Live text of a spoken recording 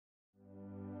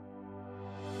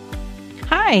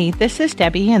Hi, this is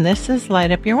Debbie, and this is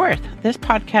Light Up Your Worth. This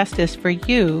podcast is for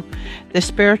you, the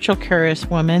spiritual curious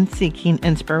woman seeking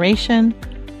inspiration,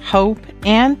 hope,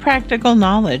 and practical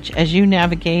knowledge as you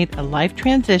navigate a life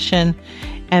transition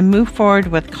and move forward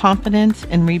with confidence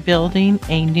in rebuilding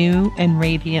a new and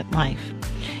radiant life.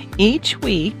 Each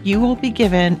week, you will be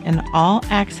given an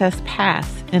all-access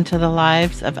pass into the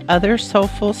lives of other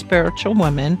soulful spiritual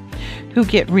women who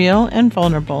get real and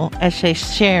vulnerable as they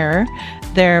share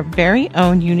their very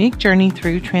own unique journey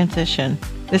through transition.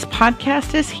 This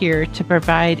podcast is here to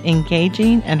provide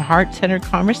engaging and heart-centered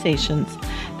conversations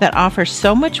that offer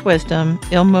so much wisdom,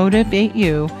 it'll motivate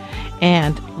you,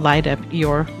 and light up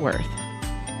your worth.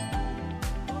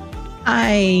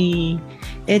 Hi,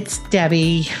 it's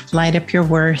Debbie, Light Up Your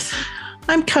Worth.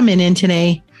 I'm coming in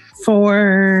today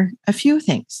for a few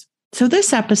things. So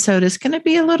this episode is going to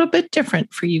be a little bit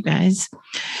different for you guys.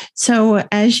 So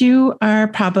as you are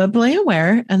probably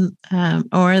aware, and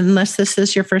or unless this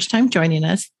is your first time joining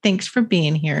us, thanks for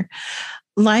being here.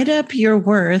 Light Up Your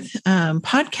Worth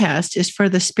podcast is for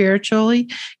the spiritually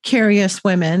curious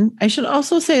women. I should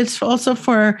also say it's also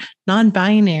for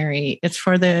non-binary. It's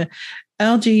for the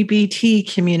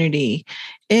LGBT community.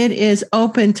 It is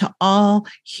open to all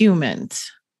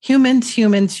humans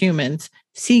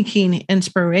seeking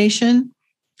inspiration,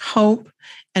 hope,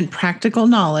 and practical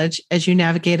knowledge as you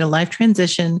navigate a life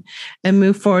transition and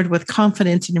move forward with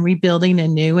confidence in rebuilding a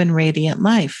new and radiant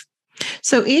life.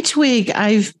 So each week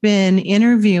I've been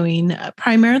interviewing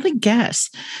primarily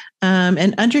guests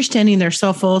and understanding their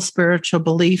soulful spiritual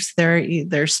beliefs.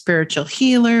 They're spiritual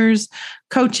healers,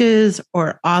 coaches,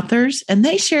 or authors, and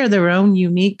they share their own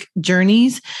unique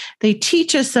journeys. They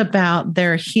teach us about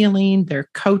their healing, their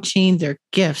coaching, their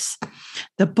gifts,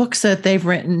 the books that they've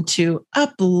written to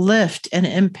uplift and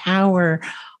empower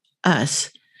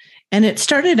us. And it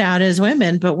started out as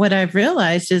women, but what I've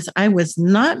realized is I was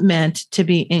not meant to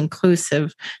be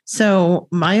inclusive. So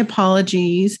my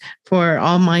apologies for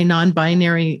all my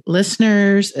non-binary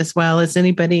listeners, as well as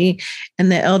anybody in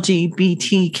the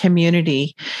LGBT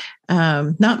community.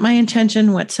 Not my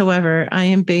intention whatsoever. I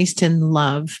am based in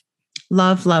love,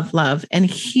 and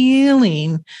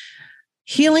healing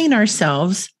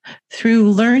ourselves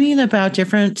through learning about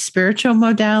different spiritual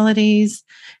modalities,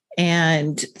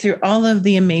 and through all of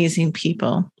the amazing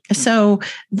people. So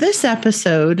this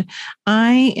episode,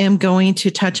 I am going to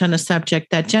touch on a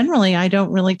subject that generally I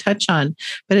don't really touch on,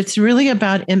 but it's really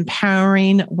about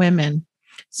empowering women.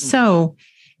 So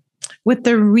with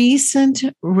the recent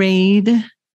Wade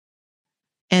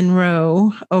and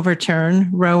Roe overturn,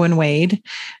 Roe and Wade,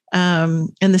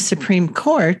 in the Supreme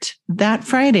Court, that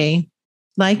Friday,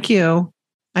 like you,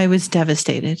 I was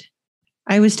devastated.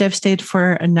 I was devastated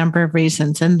for a number of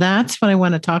reasons. And that's what I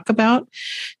want to talk about,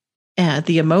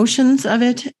 the emotions of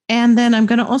it. And then I'm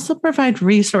going to also provide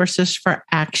resources for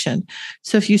action.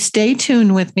 So if you stay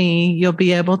tuned with me, you'll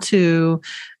be able to,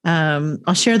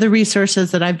 I'll share the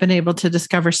resources that I've been able to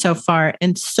discover so far,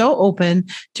 and so open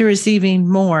to receiving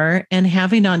more and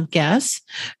having on guests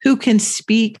who can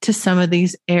speak to some of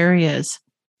these areas.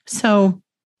 So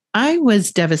I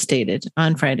was devastated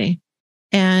on Friday.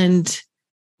 And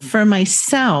for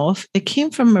myself, it came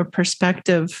from a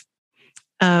perspective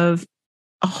of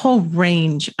a whole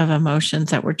range of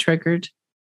emotions that were triggered.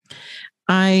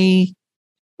 I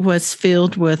was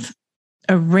filled with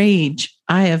a rage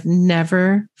I have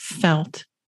never felt.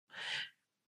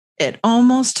 It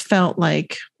almost felt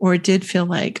like, or it did feel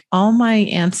like, all my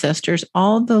ancestors,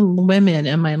 all the women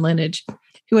in my lineage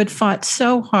who had fought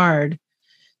so hard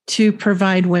to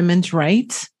provide women's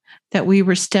rights, that we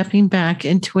were stepping back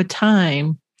into a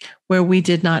time where we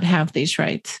did not have these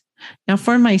rights. Now,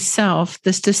 for myself,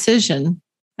 this decision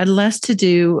had less to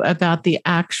do about the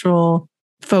actual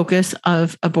focus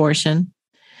of abortion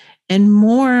and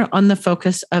more on the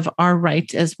focus of our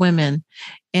rights as women,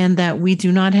 and that we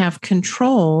do not have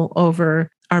control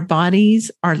over our bodies,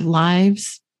 our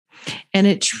lives. And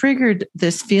it triggered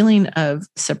this feeling of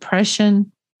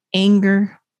suppression,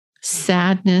 anger,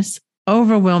 sadness,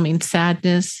 overwhelming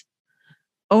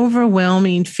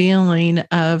feeling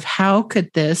of how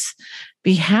could this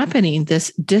be happening,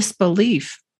 this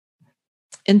disbelief.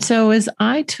 And so as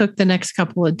I took the next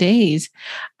couple of days,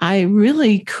 I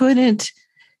really couldn't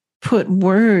put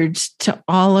words to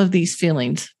all of these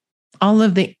feelings, all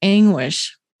of the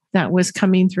anguish that was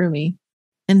coming through me.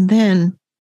 And then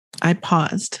I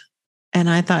paused and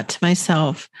I thought to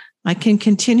myself, I can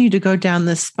continue to go down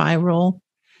this spiral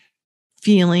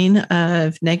feeling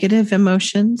of negative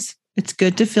emotions. It's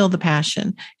good to feel the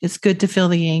passion. It's good to feel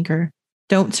the anger.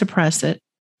 Don't suppress it.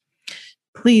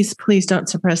 Please don't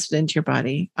suppress it into your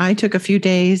body. I took a few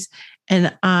days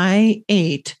and I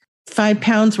ate 5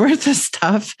 pounds worth of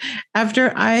stuff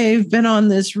after I've been on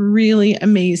this really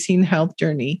amazing health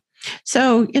journey.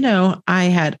 So, I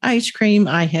had ice cream,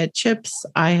 I had chips,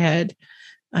 I had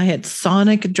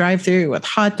Sonic drive-through with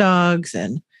hot dogs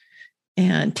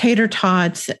and tater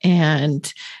tots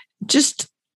and just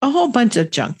a whole bunch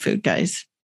of junk food, guys.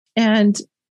 And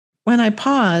when I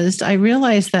paused, I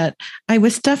realized that I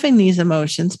was stuffing these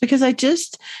emotions because I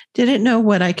just didn't know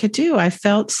what I could do. I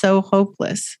felt so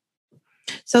hopeless.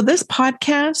 So, this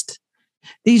podcast,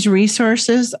 these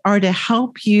resources are to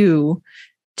help you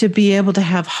to be able to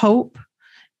have hope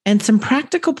and some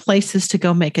practical places to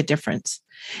go make a difference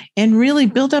and really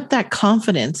build up that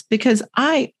confidence, because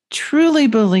I truly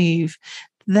believe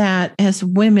that as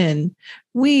women,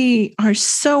 we are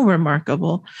so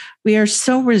remarkable. We are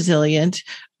so resilient.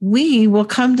 We will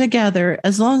come together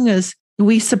as long as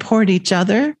we support each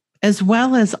other, as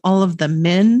well as all of the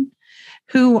men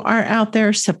who are out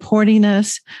there supporting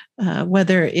us,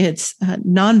 whether it's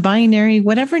non-binary,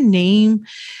 whatever name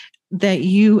that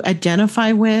you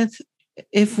identify with.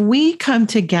 If we come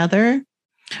together,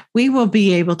 we will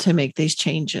be able to make these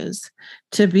changes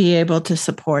to be able to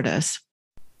support us.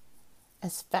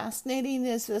 As fascinating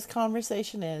as this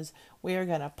conversation is, we are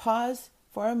going to pause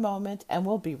for a moment and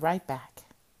we'll be right back.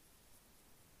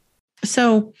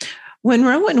 So, when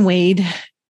Roe and Wade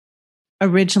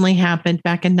originally happened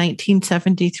back in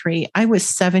 1973, I was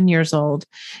 7 years old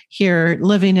here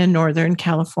living in Northern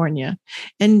California.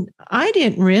 And I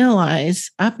didn't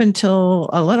realize up until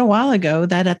a little while ago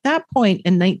that at that point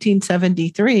in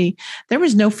 1973, there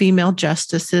was no female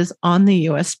justices on the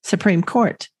U.S. Supreme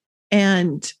Court.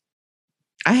 And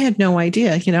I had no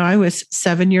idea. I was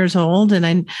 7 years old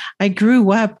and I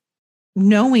grew up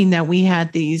knowing that we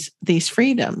had these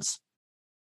freedoms.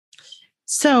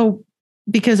 So,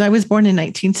 because I was born in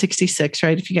 1966,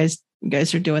 right? If you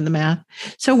guys are doing the math.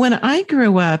 So when I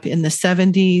grew up in the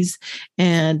 70s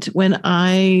and when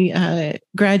I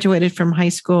graduated from high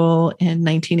school in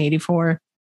 1984,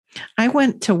 I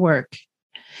went to work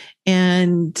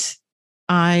and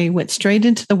I went straight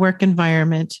into the work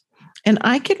environment. And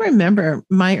I can remember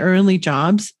my early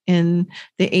jobs in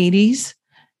the 80s.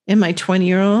 In my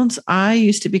 20-year-olds, I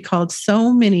used to be called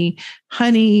so many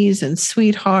honeys and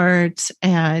sweethearts.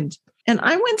 And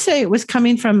I wouldn't say it was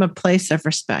coming from a place of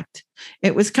respect.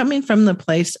 It was coming from the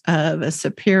place of a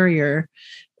superior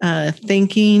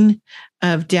thinking,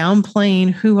 of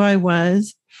downplaying who I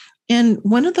was. And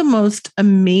one of the most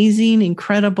amazing,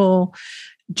 incredible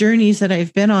journeys that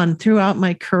I've been on throughout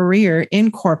my career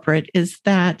in corporate is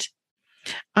that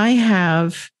I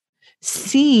have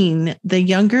seen the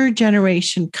younger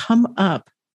generation come up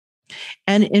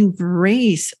and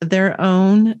embrace their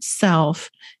own self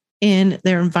in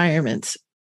their environments,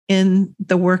 in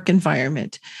the work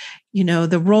environment.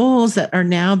 The roles that are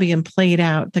now being played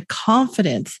out, the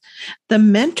confidence, the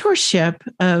mentorship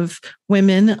of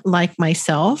women like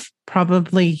myself,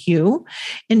 probably you,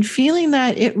 and feeling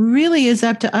that it really is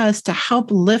up to us to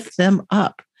help lift them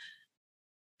up.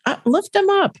 Lift them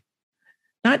up.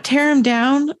 Not tear them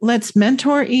down. Let's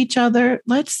mentor each other.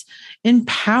 Let's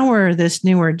empower this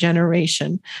newer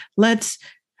generation. Let's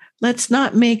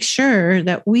not make sure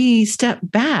that we step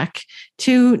back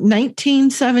to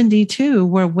 1972,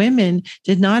 where women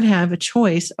did not have a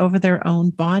choice over their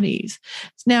own bodies.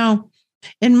 Now,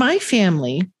 in my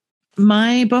family,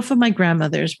 both of my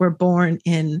grandmothers were born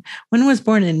one was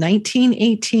born in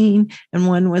 1918 and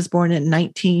one was born in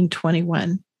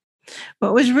 1921.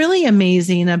 What was really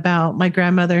amazing about my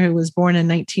grandmother, who was born in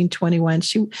 1921,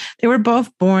 they were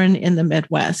both born in the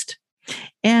Midwest.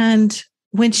 And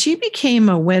when she became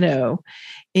a widow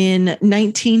in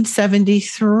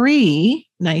 1973,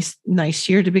 nice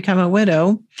year to become a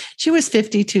widow, she was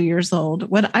 52 years old.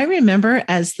 What I remember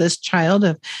as this child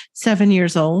of 7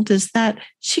 years old is that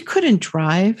she couldn't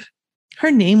drive.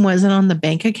 Her name wasn't on the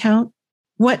bank account.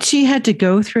 What she had to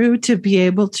go through to be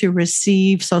able to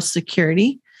receive Social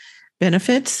Security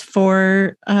benefits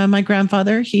for my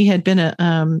grandfather. He had been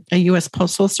a U.S.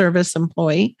 Postal Service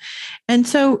employee. And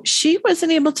so she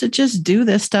wasn't able to just do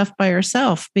this stuff by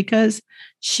herself because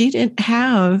she didn't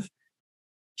have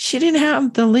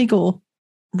the legal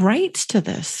rights to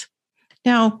this.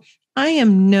 Now, I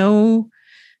am no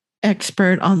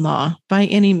expert on law by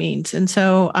any means. And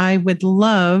so I would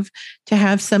love to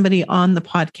have somebody on the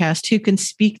podcast who can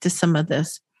speak to some of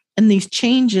this and these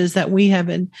changes that we have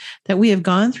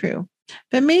gone through.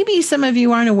 But maybe some of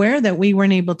you aren't aware that we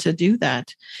weren't able to do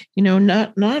that,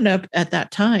 not up at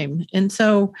that time. And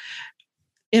so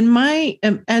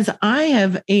as I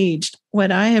have aged,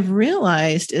 what I have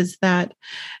realized is that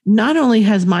not only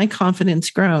has my confidence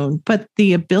grown, but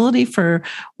the ability for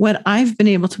what I've been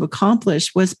able to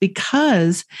accomplish was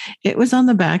because it was on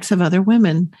the backs of other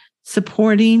women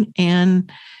supporting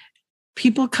and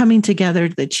people coming together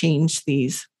to change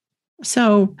these.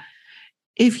 So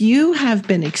if you have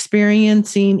been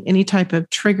experiencing any type of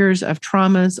triggers of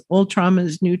traumas, old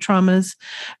traumas, new traumas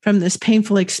from this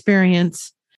painful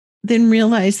experience, then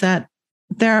realize that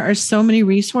there are so many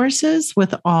resources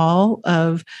with all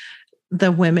of the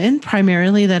women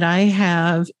primarily that I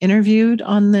have interviewed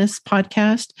on this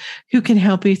podcast who can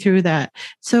help you through that.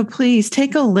 So please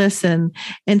take a listen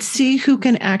and see who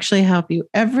can actually help you.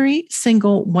 Every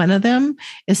single one of them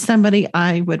is somebody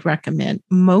I would recommend.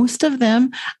 Most of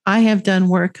them, I have done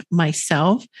work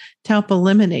myself to help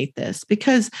eliminate this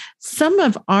because some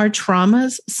of our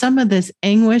traumas, some of this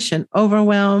anguish and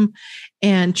overwhelm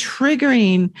and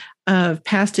triggering of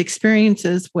past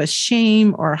experiences with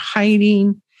shame or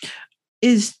hiding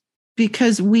is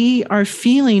because we are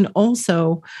feeling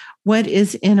also what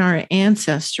is in our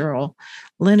ancestral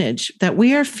lineage, that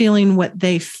we are feeling what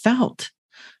they felt.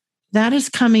 That is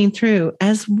coming through,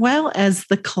 as well as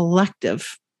the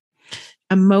collective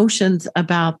emotions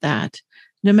about that.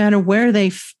 No matter where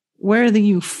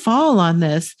you fall on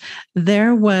this,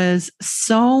 there was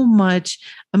so much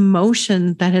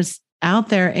emotion that is out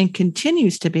there and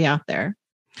continues to be out there.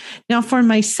 Now, for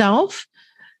myself,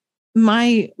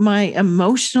 my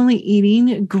emotionally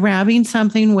eating, grabbing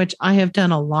something, which I have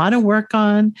done a lot of work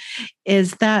on,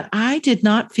 is that I did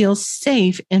not feel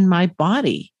safe in my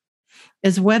body,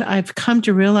 is what I've come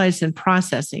to realize in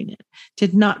processing it.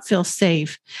 Did not feel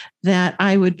safe that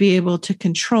I would be able to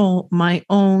control my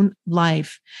own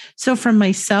life. So for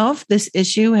myself, this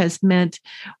issue has meant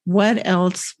what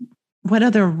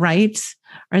other rights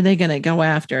are they going to go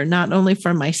after? Not only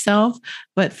for myself,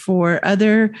 but for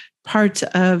other parts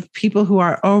of people who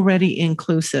are already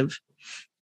inclusive.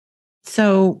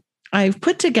 So I've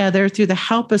put together, through the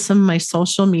help of some of my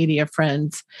social media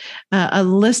friends, a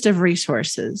list of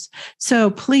resources.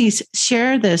 So please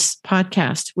share this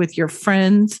podcast with your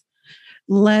friends.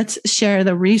 Let's share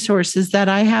the resources that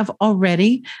I have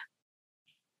already.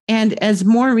 And as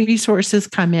more resources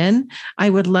come in, I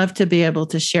would love to be able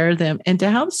to share them and to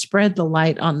help spread the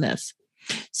light on this.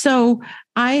 So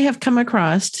I have come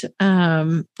across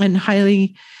and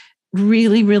highly,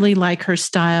 really, really like her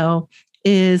style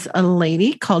is a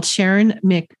lady called Sharon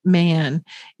McMahon.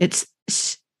 It's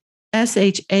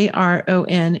McMahon.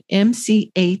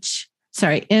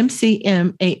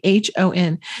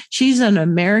 She's an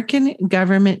American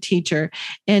government teacher,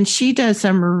 and she does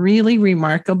some really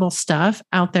remarkable stuff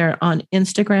out there on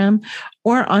Instagram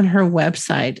or on her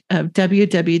website of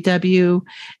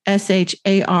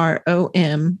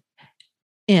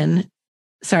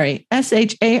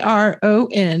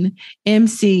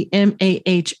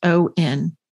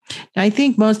I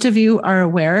think most of you are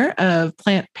aware of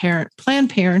Planned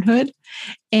Parenthood.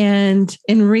 And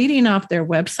in reading off their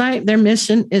website, their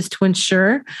mission is to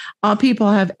ensure all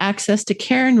people have access to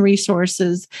care and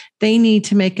resources they need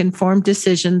to make informed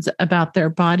decisions about their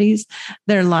bodies,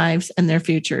 their lives, and their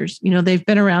futures. You know, they've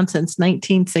been around since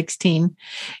 1916.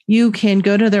 You can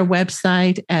go to their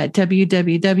website at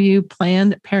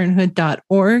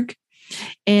www.plannedparenthood.org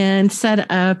and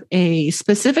set up a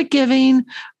specific giving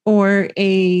or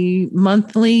a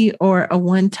monthly or a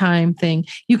one-time thing.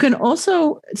 You can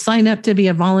also sign up to be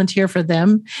a volunteer for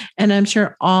them, and I'm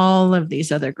sure all of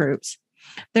these other groups.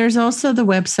 There's also the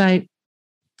website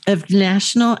of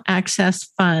National Access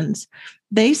Funds.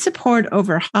 They support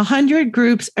over 100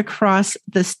 groups across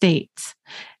the states.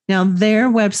 Now, their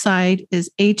website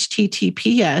is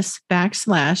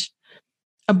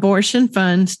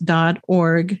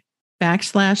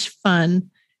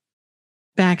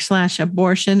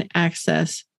https://abortionfunds.org/fund/abortion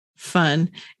access fund.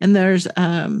 And there's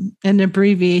an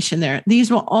abbreviation there.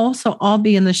 These will also all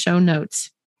be in the show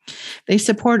notes. They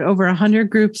support over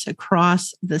 100 groups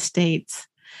across the states.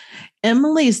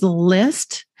 Emily's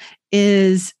list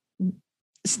is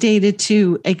stated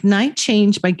to ignite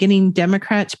change by getting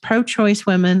Democrats, pro-choice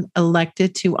women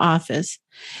elected to office.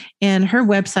 And her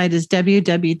website is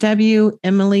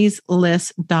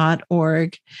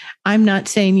www.emilyslist.org. I'm not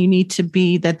saying you need to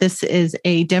be that this is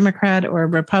a Democrat or a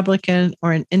Republican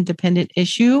or an independent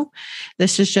issue.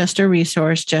 This is just a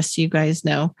resource, just so you guys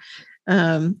know.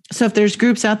 So if there's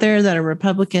groups out there that are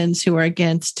Republicans who are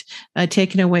against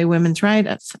taking away women's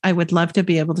rights, I would love to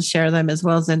be able to share them, as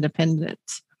well as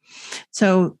independents.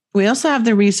 So we also have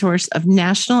the resource of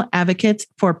National Advocates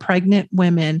for Pregnant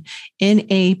Women,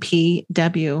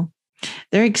 NAPW.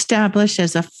 They're established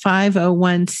as a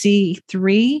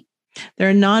 501c3. They're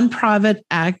a nonprofit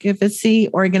advocacy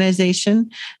organization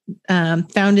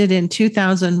founded in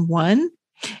 2001,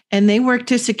 and they work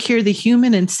to secure the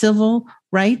human and civil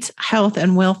rights, health,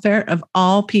 and welfare of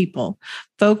all people,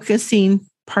 focusing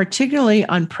particularly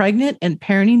on pregnant and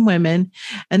parenting women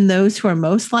and those who are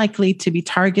most likely to be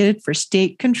targeted for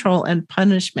state control and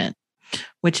punishment,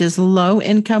 which is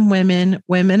low-income women,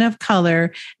 women of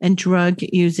color, and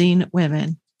drug-using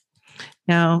women.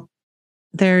 Now,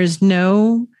 there is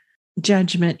no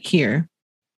judgment here.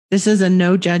 This is a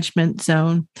no judgment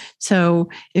zone. So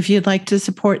if you'd like to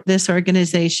support this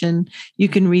organization, you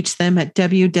can reach them at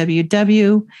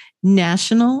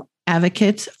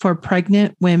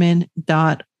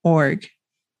www.nationaladvocatesforpregnantwomen.org.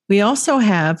 We also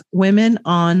have Women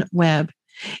on Web.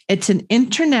 It's an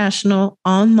international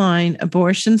online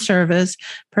abortion service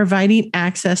providing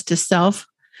access to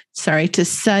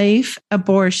safe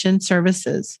abortion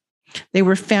services. They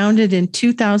were founded in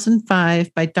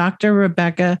 2005 by Dr.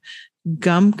 Rebecca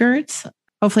Gumgertz.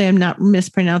 Hopefully I'm not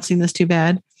mispronouncing this too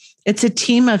bad. It's a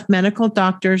team of medical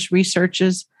doctors,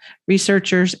 researchers,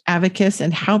 advocates,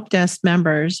 and help desk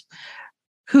members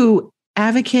who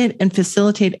advocate and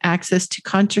facilitate access to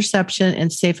contraception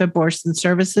and safe abortion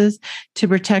services to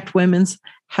protect women's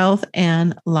health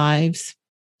and lives.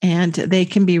 And they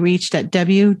can be reached at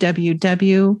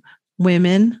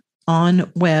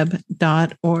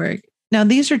www.womenonweb.org. Now,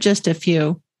 these are just a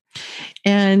few.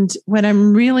 And what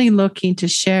I'm really looking to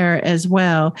share as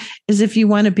well is if you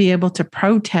want to be able to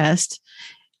protest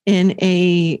in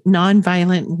a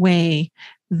nonviolent way,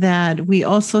 that we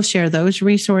also share those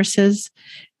resources.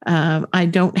 I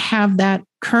don't have that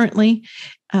currently,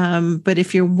 but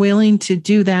if you're willing to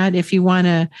do that, if you want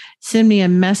to send me a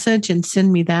message and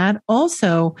send me that.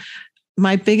 Also,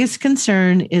 my biggest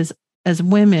concern is as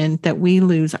women that we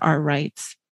lose our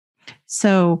rights.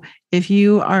 So if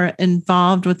you are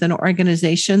involved with an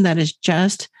organization that is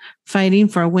just fighting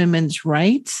for women's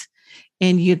rights,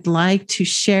 and you'd like to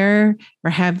share or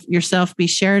have yourself be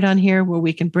shared on here where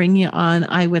we can bring you on,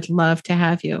 I would love to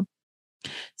have you.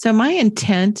 So my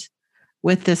intent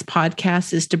with this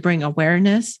podcast is to bring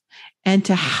awareness and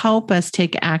to help us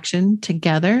take action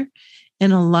together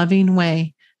in a loving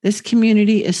way. This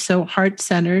community is so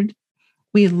heart-centered.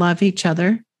 We love each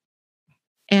other.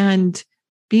 And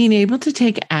being able to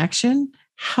take action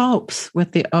helps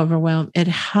with the overwhelm. It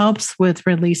helps with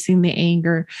releasing the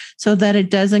anger so that it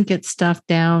doesn't get stuffed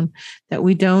down, that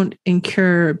we don't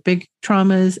incur big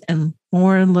traumas and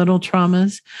more little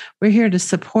traumas. We're here to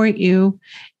support you.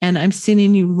 And I'm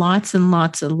sending you lots and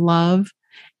lots of love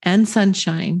and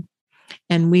sunshine.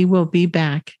 And we will be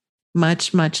back.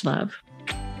 Much, much love.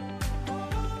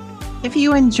 If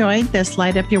you enjoyed this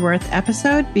Light Up Your Worth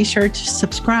episode, be sure to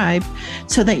subscribe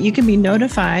so that you can be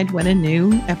notified when a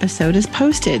new episode is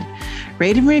posted.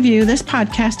 Rate and review this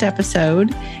podcast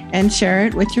episode and share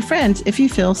it with your friends if you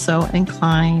feel so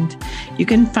inclined. You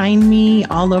can find me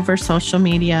all over social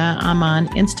media. I'm on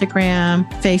Instagram,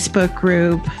 Facebook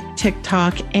group,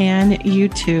 TikTok, and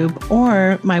YouTube,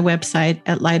 or my website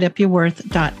at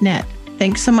lightupyourworth.net.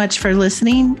 Thanks so much for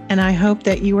listening, and I hope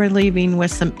that you are leaving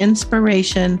with some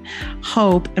inspiration,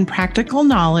 hope, and practical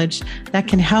knowledge that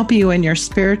can help you in your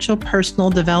spiritual,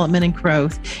 personal development and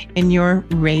growth in your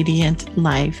radiant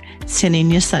life.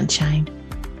 Sending you sunshine.